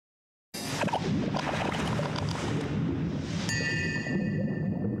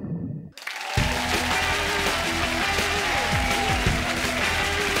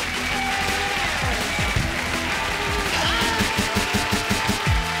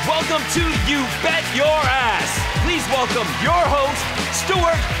Welcome to You Bet Your Ass. Please welcome your host,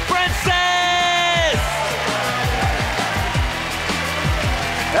 Stuart Francis.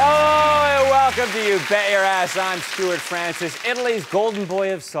 Hello and welcome to You Bet Your Ass. I'm Stuart Francis, Italy's golden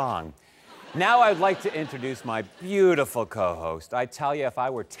boy of song. Now I'd like to introduce my beautiful co-host. I tell you, if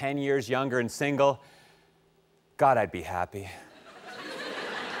I were 10 years younger and single, God, I'd be happy.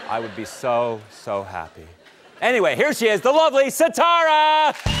 I would be so, so happy. Anyway, here she is, the lovely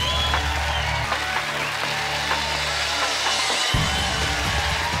Sitara!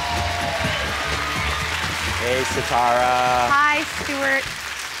 Hey, Sitara. Hi, Stuart.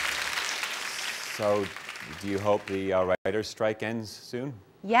 So, do you hope the writer's strike ends soon?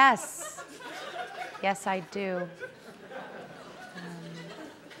 Yes. Yes, I do.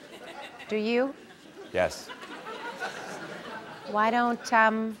 Do you? Yes. Why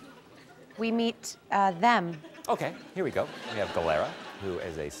don't we meet them? Okay, here we go. We have Galera, who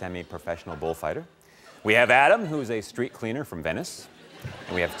is a semi-professional bullfighter. We have Adam, who's a street cleaner from Venice.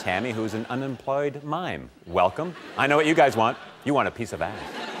 And we have Tammy, who's an unemployed mime. Welcome. I know what you guys want. You want a piece of ass.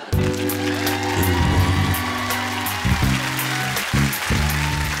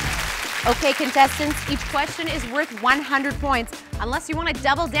 Okay, contestants, each question is worth 100 points. Unless you want to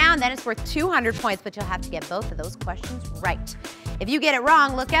double down, then it's worth 200 points, but you'll have to get both of those questions right. If you get it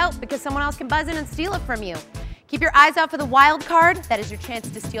wrong, look out, because someone else can buzz in and steal it from you. Keep your eyes out for the wild card. That is your chance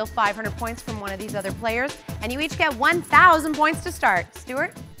to steal 500 points from one of these other players, and you each get 1,000 points to start.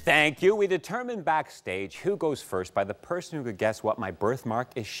 Stuart? Thank you. We determined backstage who goes first by the person who could guess what my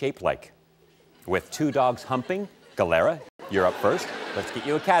birthmark is shaped like. With two dogs humping, Galera, you're up first. Let's get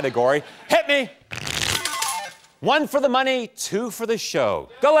you a category. Hit me! 1 for the money, 2 for the show.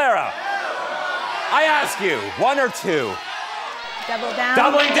 Galera! I ask you, 1 or 2? Double down.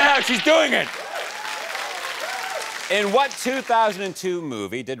 Doubling down, she's doing it! In what 2002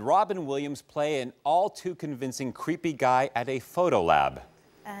 movie did Robin Williams play an all-too-convincing creepy guy at a photo lab?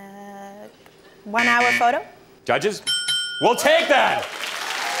 1 hour photo? Judges, we'll take that!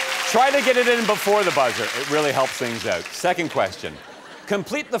 Try to get it in before the buzzer. It really helps things out. Second question.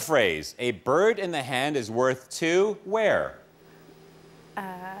 Complete the phrase, a bird in the hand is worth 2 where?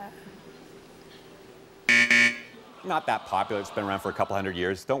 Not that popular. It's been around for a couple hundred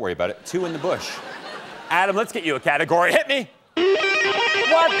years. Don't worry about it. 2 in the bush. Adam, let's get you a category. Hit me.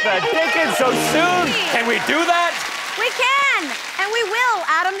 What the dickens so soon? Can we do that? We can, and we will.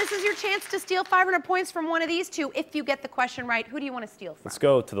 Adam, this is your chance to steal 500 points from one of these two if you get the question right. Who do you want to steal from? Let's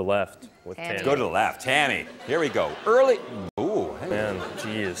go to the left with Tammy. Let's go to the left. Tammy, here we go. Early, ooh. Hey. Man,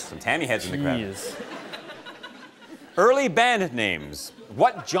 jeez. Some Tammy heads in the crowd. Jeez. Early band names.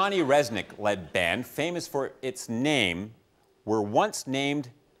 What Johnny Resnick-led band, famous for its name, were once named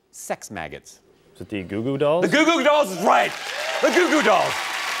Sex Maggots? Is it the Goo Goo Dolls? The Goo Goo Dolls is right. The Goo Goo Dolls.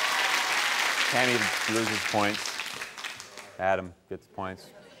 Tammy loses points. Adam gets points.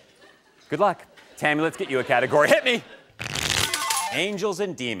 Good luck. Tammy, let's get you a category. Hit me. Angels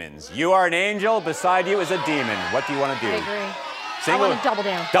and demons. You are an angel. Beside you is a demon. What do you want to do? I agree. Single? I want to double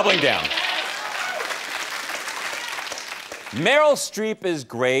down. Doubling down. Meryl Streep is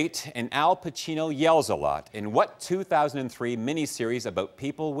great, and Al Pacino yells a lot. In what 2003 miniseries about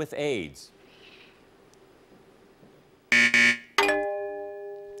people with AIDS?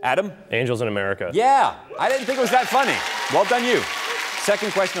 Adam? Angels in America. Yeah, I didn't think it was that funny. Well done, you.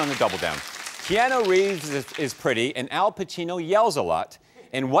 Second question on the double down. Keanu Reeves is pretty, and Al Pacino yells a lot.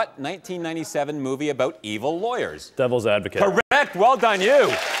 In what 1997 movie about evil lawyers? Devil's Advocate. Correct. Well done,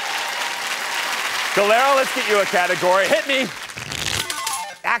 you. Galera, let's get you a category. Hit me.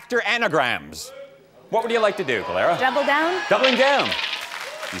 Actor anagrams. What would you like to do, Galera? Double down? Doubling down.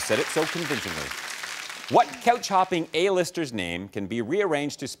 You said it so convincingly. What couch-hopping A-lister's name can be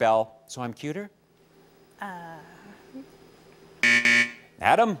rearranged to spell, so I'm cuter?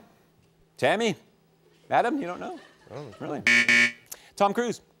 Adam? Tammy? Adam, you don't know? Oh, really? Tom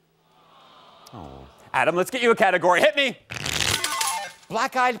Cruise? Oh. Adam, let's get you a category. Hit me!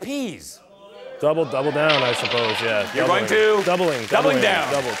 Black-eyed peas. Double down, I suppose, yeah. You're going to? Doubling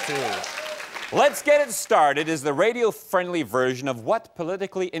down. Double, 2. Let's Get It Started is the radio-friendly version of what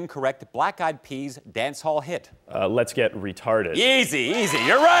politically incorrect Black-Eyed Peas dance hall hit? Let's Get Retarded. Easy, easy.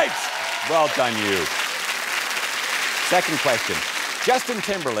 You're right. Well done, you. Second question. Justin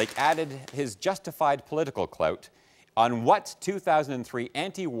Timberlake added his justified political clout on what 2003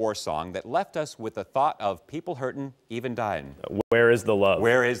 anti-war song that left us with the thought of people hurting, even dying? Where is the love?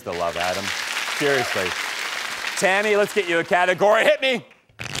 Where is the love, Adam? Seriously. Tammy, let's get you a category. Hit me.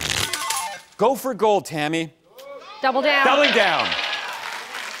 Go for gold, Tammy. Double down. Doubling down.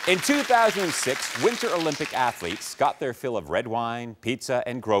 In 2006, Winter Olympic athletes got their fill of red wine, pizza,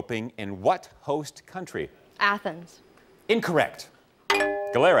 and groping in what host country? Athens. Incorrect.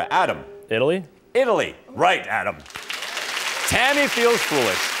 Galera, Adam. Italy? Italy. Right, Adam. Tammy feels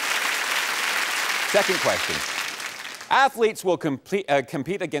foolish. Second question. Athletes will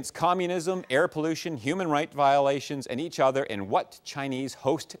compete against communism, air pollution, human rights violations, and each other in what Chinese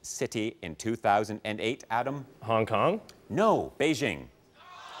host city in 2008, Adam? Hong Kong? No, Beijing.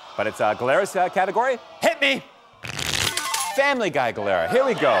 But it's Galera's category. Hit me! Family Guy Galera. Here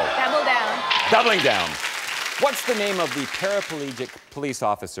we go. Double down. Doubling down. What's the name of the paraplegic police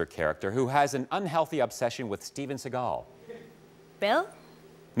officer character who has an unhealthy obsession with Steven Seagal? Bill?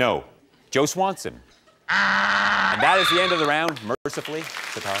 No, Joe Swanson. And that is the end of the round, mercifully.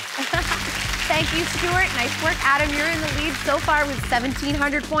 Satara. Thank you, Stuart. Nice work. Adam, you're in the lead so far with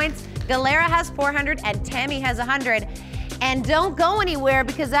 1,700 points. Galera has 400 and Tammy has 100. And don't go anywhere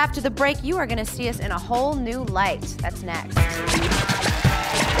because after the break, you are going to see us in a whole new light. That's next.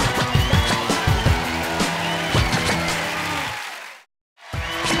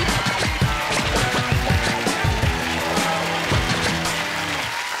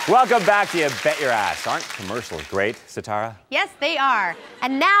 Welcome back to You Bet Your Ass. Aren't commercials great, Satara? Yes, they are.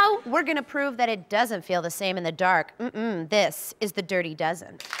 And now we're going to prove that it doesn't feel the same in the dark. This is the Dirty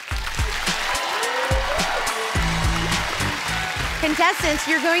Dozen. Contestants,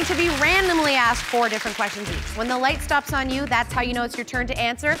 you're going to be randomly asked 4 different questions each. When the light stops on you, that's how you know it's your turn to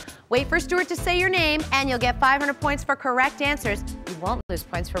answer. Wait for Stuart to say your name, and you'll get 500 points for correct answers. You won't lose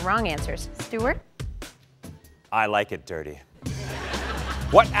points for wrong answers. Stuart? I like it dirty.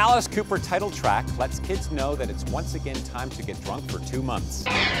 What Alice Cooper title track lets kids know that it's once again time to get drunk for 2 months?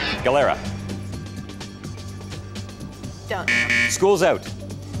 Galera. Don't. School's Out.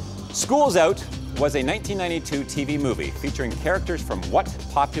 School's Out was a 1992 TV movie featuring characters from what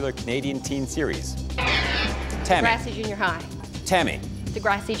popular Canadian teen series? Tammy. Degrassi Junior High. Tammy.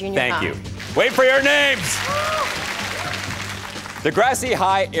 Degrassi Junior High. Thank you. Wait for your names! Degrassi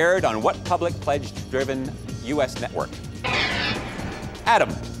High aired on what public pledge-driven U.S. network? Adam.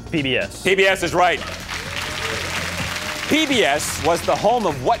 PBS. PBS is right. PBS was the home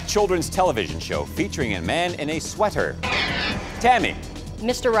of what children's television show featuring a man in a sweater? Tammy.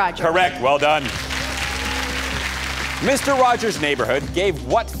 Mr. Rogers. Correct, well done. Mr. Rogers' Neighborhood gave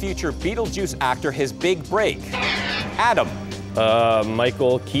what future Beetlejuice actor his big break? Adam.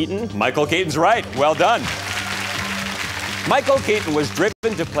 Michael Keaton. Michael Keaton's right, well done. Michael Keaton was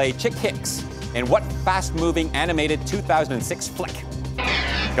driven to play Chick Hicks in what fast-moving animated 2006 flick?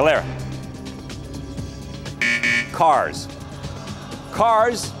 Galera. Cars.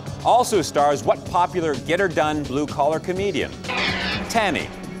 Cars also stars what popular get-her-done blue-collar comedian? Tammy.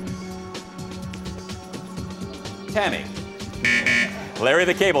 Tammy. Larry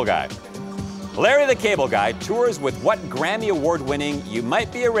the Cable Guy. Larry the Cable Guy tours with what Grammy Award-winning You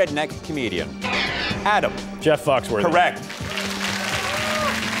Might Be a Redneck comedian? Adam. Jeff Foxworthy. Correct.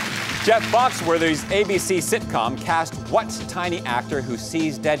 Jeff Foxworthy's ABC sitcom cast what tiny actor who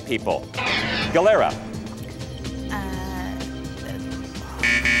sees dead people? Galera.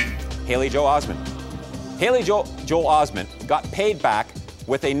 Haley Joel Osment. Haley Joel Osment got paid back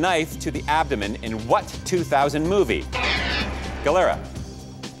with a knife to the abdomen in what 2000 movie? Galera.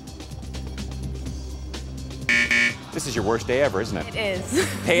 This is your worst day ever, isn't it? It is.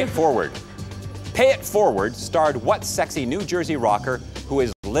 Pay It Forward. Pay It Forward starred what sexy New Jersey rocker who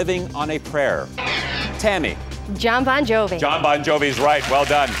is living on a prayer? Tammy. John Bon Jovi. John Bon Jovi's right, well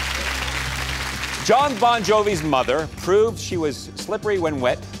done. John Bon Jovi's mother proved she was slippery when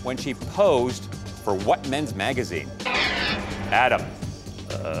wet when she posed for what men's magazine? Adam.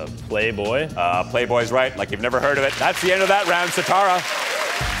 Playboy. Playboy's right, like you've never heard of it. That's the end of that round, Satara.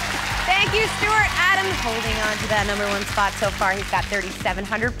 Thank you, Stuart. Adam's holding on to that #1 spot so far. He's got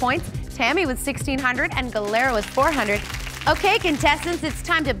 3,700 points. Tammy with 1,600 and Galera with 400. Okay, contestants, it's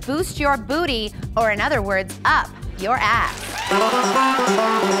time to boost your booty, or in other words, up your ass.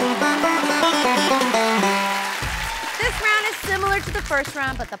 This round is similar to the first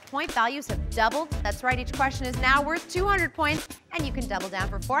round, but the point values have doubled. That's right, each question is now worth 200 points, and you can double down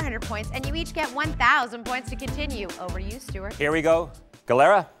for 400 points, and you each get 1,000 points to continue. Over to you, Stuart. Here we go.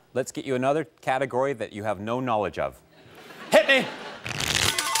 Galera, let's get you another category that you have no knowledge of. Hit me!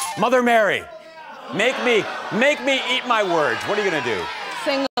 Mother Mary, make me eat my words. What are you gonna do?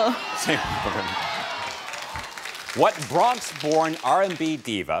 Single. What Bronx-born R&B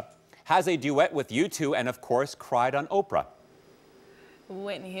diva has a duet with U2 and, of course, cried on Oprah?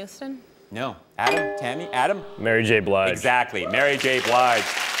 Whitney Houston. No. Adam? Tammy? Adam? Mary J. Blige. Exactly. Mary J. Blige.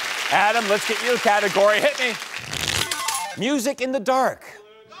 Adam, let's get you a category. Hit me. Music in the dark.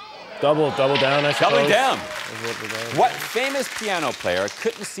 Double down, I suppose. Doubling down. What famous piano player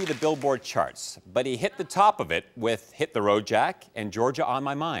couldn't see the Billboard charts, but he hit the top of it with Hit the Road Jack and Georgia on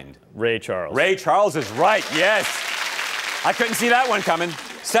My Mind? Ray Charles. Ray Charles is right, yes. I couldn't see that one coming.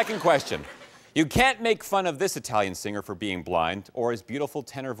 Second question. You can't make fun of this Italian singer for being blind or his beautiful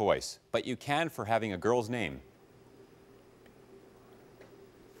tenor voice, but you can for having a girl's name.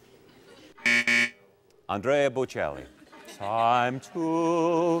 Andrea Bocelli. Time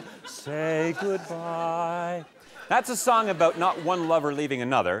to say goodbye. That's a song about not one lover leaving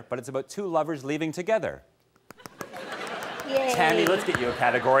another, but it's about two lovers leaving together. Yay. Tammy, let's get you a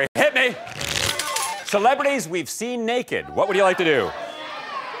category. Hit me! Celebrities we've seen naked. What would you like to do?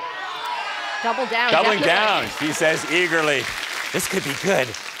 Double down. Doubling definitely. down, she says eagerly. This could be good.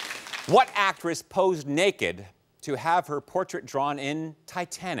 What actress posed naked to have her portrait drawn in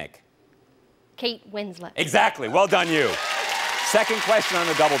Titanic? Kate Winslet. Exactly, well done you. Second question on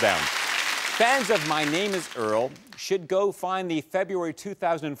the double down. Fans of My Name is Earl should go find the February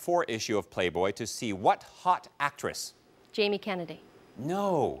 2004 issue of Playboy to see what hot actress? Jamie Kennedy.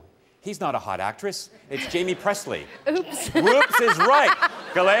 No, he's not a hot actress. It's Jamie Presley. Oops. Whoops is right.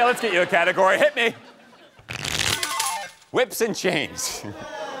 Galea, let's get you a category. Hit me. Whips and chains.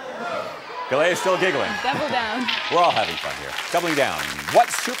 Galea's still giggling. Double down. We're all having fun here. Doubling down. What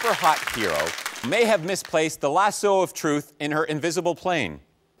super hot hero may have misplaced the lasso of truth in her invisible plane?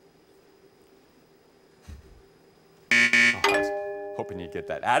 Oh, I was hoping you'd get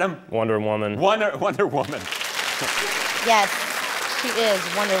that. Adam? Wonder Woman. Wonder Woman. Yes, she is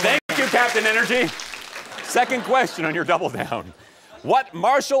Wonder Woman. Thank you, Captain Energy. Second question on your double down. What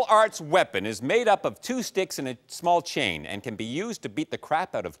martial arts weapon is made up of two sticks and a small chain and can be used to beat the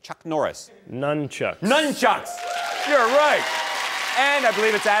crap out of Chuck Norris? Nunchucks. Nunchucks. You're right. And I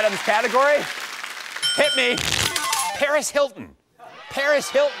believe it's Adam's category. Hit me. Paris Hilton. Paris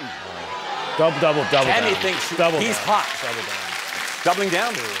Hilton. Double Tammy down. thinks Double he's down. hot. Doubling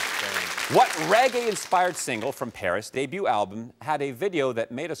down. What reggae-inspired single from Paris' debut album had a video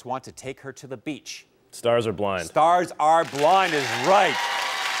that made us want to take her to the beach? Stars Are Blind. Stars Are Blind is right.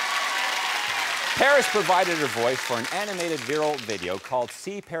 Paris provided her voice for an animated viral video called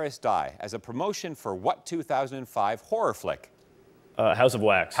See Paris Die as a promotion for what 2005 horror flick? House of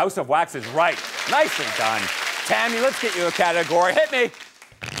Wax. House of Wax is right. Nicely done. Tammy, let's get you a category. Hit me.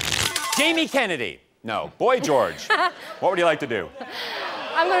 Jamie Kennedy. No, Boy George. What would you like to do?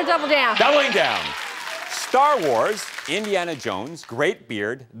 I'm going to double down. Doubling down. Star Wars, Indiana Jones, Great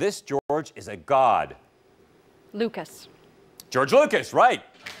Beard, this George is a god. Lucas. George Lucas, right.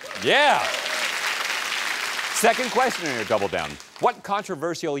 Yeah. Second question in your double down. What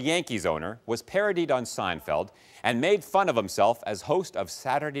controversial Yankees owner was parodied on Seinfeld and made fun of himself as host of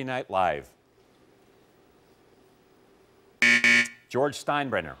Saturday Night Live? George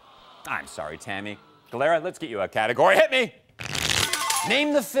Steinbrenner. I'm sorry, Tammy. Galera, let's get you a category. Hit me.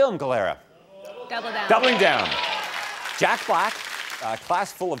 Name the film, Galera. Double down. Doubling down. Jack Black, a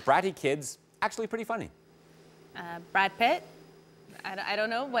class full of bratty kids, actually pretty funny. Brad Pitt. I don't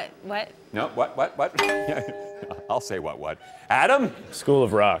know. What? No, what? I'll say what. Adam? School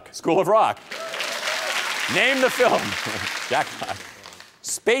of Rock. School of Rock. Name the film. Jack Black.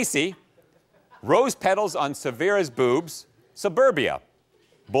 Spacey, Rose Petals on Severa's Boobs, Suburbia,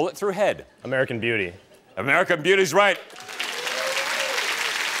 Bullet Through Head. American Beauty. American Beauty's right.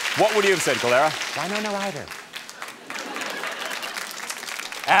 What would you have said, Galera? I don't know either.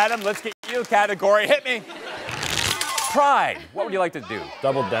 Adam, let's get you a category. Hit me. Pride. What would you like to do?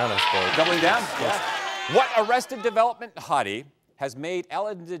 Double down, I suppose. Doubling down? Yeah. What Arrested Development hottie has made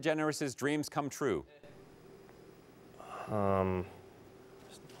Ellen DeGeneres' dreams come true?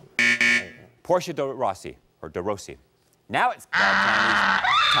 Portia de Rossi, or de Rossi. Now it's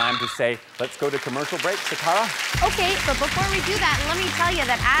time to say, let's go to commercial break. Satara? Okay, but before we do that, let me tell you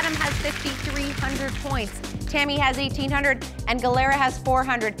that Adam has 5,300 points. Tammy has 1,800, and Galera has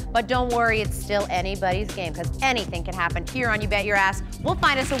 400. But don't worry, it's still anybody's game, because anything can happen here on You Bet Your Ass. We'll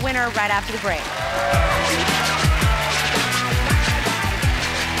find us a winner right after the break.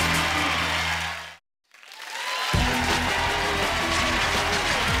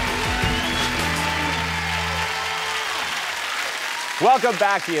 Welcome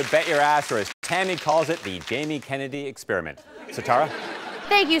back to You Bet Your Ass, or as Tammy calls it, the Jamie Kennedy experiment. Satara?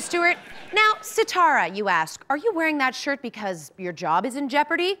 Thank you, Stuart. Now, Satara, you ask, are you wearing that shirt because your job is in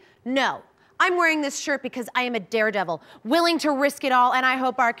jeopardy? No. I'm wearing this shirt because I am a daredevil, willing to risk it all, and I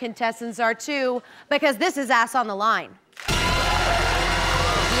hope our contestants are too, because this is ass on the line.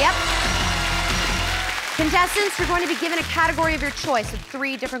 Yep. Contestants, you're going to be given a category of your choice with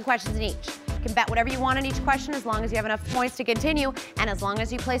 3 different questions in each. You can bet whatever you want on each question as long as you have enough points to continue and as long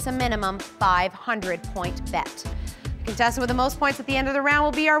as you place a minimum 500-point bet. The contestant with the most points at the end of the round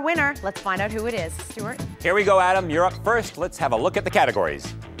will be our winner. Let's find out who it is. Stuart? Here we go, Adam. You're up first. Let's have a look at the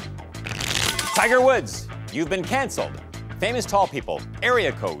categories. Tiger Woods, you've been canceled. Famous tall people,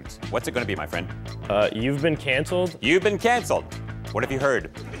 area codes. What's it going to be, my friend? You've been canceled. You've been canceled. What have you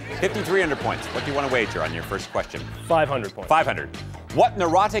heard? 5,300 points. What do you want to wager on your first question? 500 points. 500. What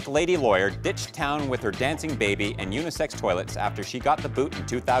neurotic lady lawyer ditched town with her dancing baby and unisex toilets after she got the boot in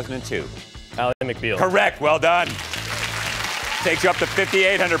 2002? Ally McBeal. Correct. Well done. Takes you up to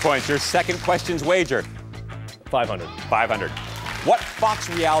 5,800 points. Your second question's wager. 500. 500. What Fox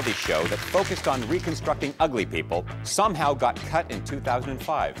reality show that focused on reconstructing ugly people somehow got cut in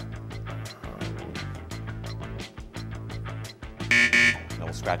 2005?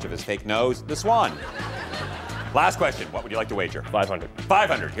 Little scratch of his fake nose. The Swan. Last question. What would you like to wager? 500.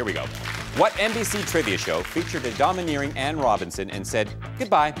 500. Here we go. What NBC trivia show featured a domineering Ann Robinson and said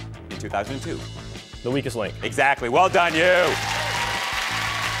goodbye in 2002? The Weakest Link. Exactly. Well done, you.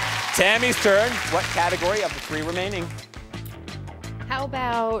 Tammy's turn. What category of the three remaining? How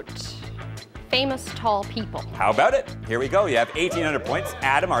about famous tall people? How about it? Here we go. You have 1,800 points.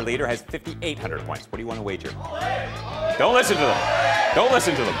 Adam, our leader, has 5,800 points. What do you want to wager? Don't listen to them. Don't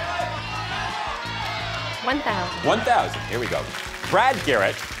listen to them. 1,000. 1,000. Here we go. Brad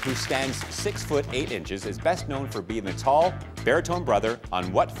Garrett, who stands 6 foot 8 inches, is best known for being the tall baritone brother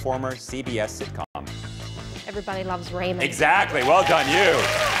on what former CBS sitcom? Everybody Loves Raymond. Exactly. Well done, you.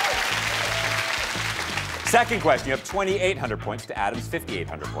 Second question. You have 2,800 points to Adam's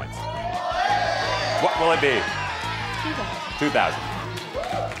 5,800 points. What will it be? 2,000.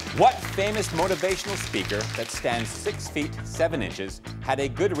 What famous motivational speaker that stands 6 feet 7 inches had a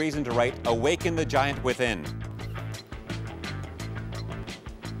good reason to write "Awaken the Giant Within"?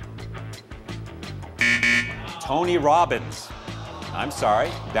 Tony Robbins. I'm sorry.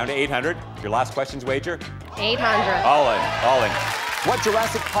 Down to 800. Your last question's wager? 800. All in. All in. What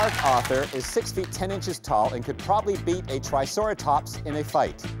Jurassic Park author is 6 feet 10 inches tall and could probably beat a Triceratops in a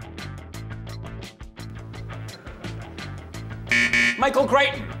fight? Michael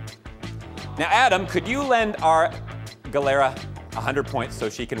Crichton. Now, Adam, could you lend our Galera 100 points so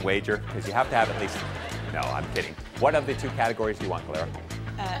she can wager? Because you have to have at least... No, I'm kidding. What of the two categories do you want, Galera?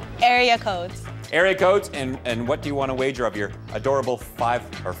 Area codes. Area codes, and what do you want to wager of your adorable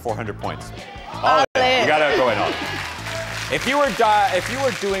 500 or 400 points? All of it. You gotta go in all. If you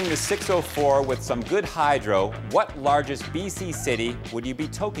were doing the 604 with some good hydro, what largest BC city would you be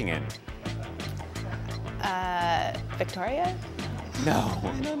toking in? Victoria? No.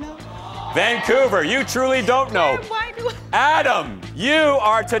 I don't know. Vancouver. You truly don't know. Why do I... Adam, you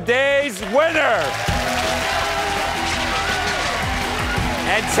are today's winner.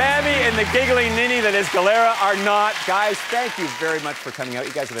 And Tammy and the giggling ninny that is Galera are not. Guys, thank you very much for coming out.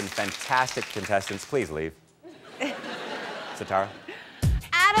 You guys have been fantastic contestants. Please leave. Satara?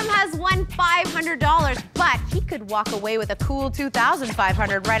 Adam has won $500, but he could walk away with a cool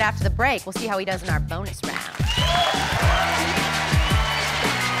 $2,500 right after the break. We'll see how he does in our bonus round.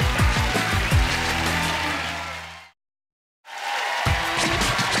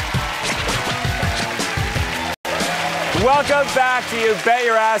 Welcome back to You Bet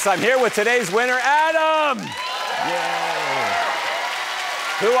Your Ass. I'm here with today's winner, Adam.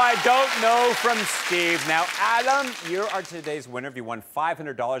 Who I don't know from Steve. Now, Adam, you are today's winner. If you won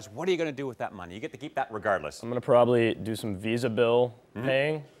 $500, what are you going to do with that money? You get to keep that regardless. I'm going to probably do some Visa bill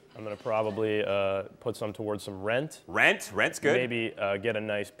paying. I'm going to probably put some towards some rent. Rent? Rent's good. Maybe get a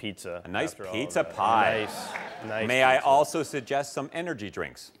nice pizza. A nice after all pizza of that. pie. Nice May I pizza. also suggest some energy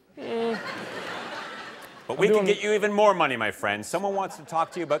drinks? But we can get you even more money, my friend. Someone wants to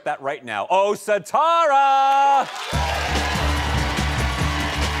talk to you about that right now. Oh, Satara!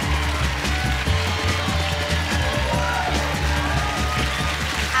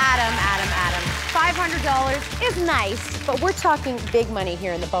 Adam. $500 is nice, but we're talking big money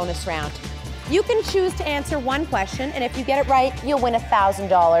here in the bonus round. You can choose to answer one question, and if you get it right, you'll win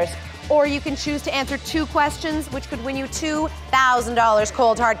 $1,000. Or you can choose to answer two questions, which could win you $2,000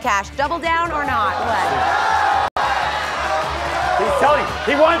 cold hard cash. Double down or not? What? He's telling you.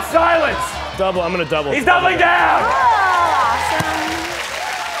 He wants silence. Double. I'm going to double. He's doubling down. Oh,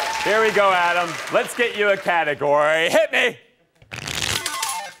 awesome. Here we go, Adam. Let's get you a category. Hit me.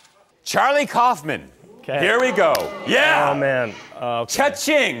 Charlie Kaufman. Okay. Here we go. Yeah. Oh, man. Okay.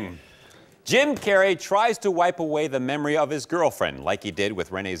 Cha-ching. Jim Carrey tries to wipe away the memory of his girlfriend, like he did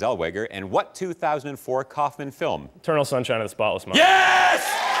with Renee Zellweger, in what 2004 Kaufman film? Eternal Sunshine of the Spotless Mind. Yes!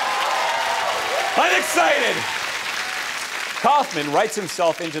 I'm excited. Kaufman writes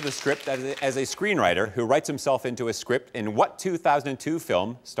himself into the script as a screenwriter who writes himself into a script in what 2002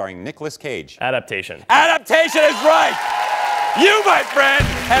 film starring Nicolas Cage? Adaptation. Adaptation is right! You, my friend,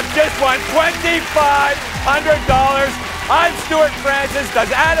 have just won $2,500. I'm Stuart Francis.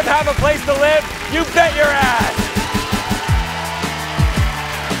 Does Adam have a place to live? You bet your ass!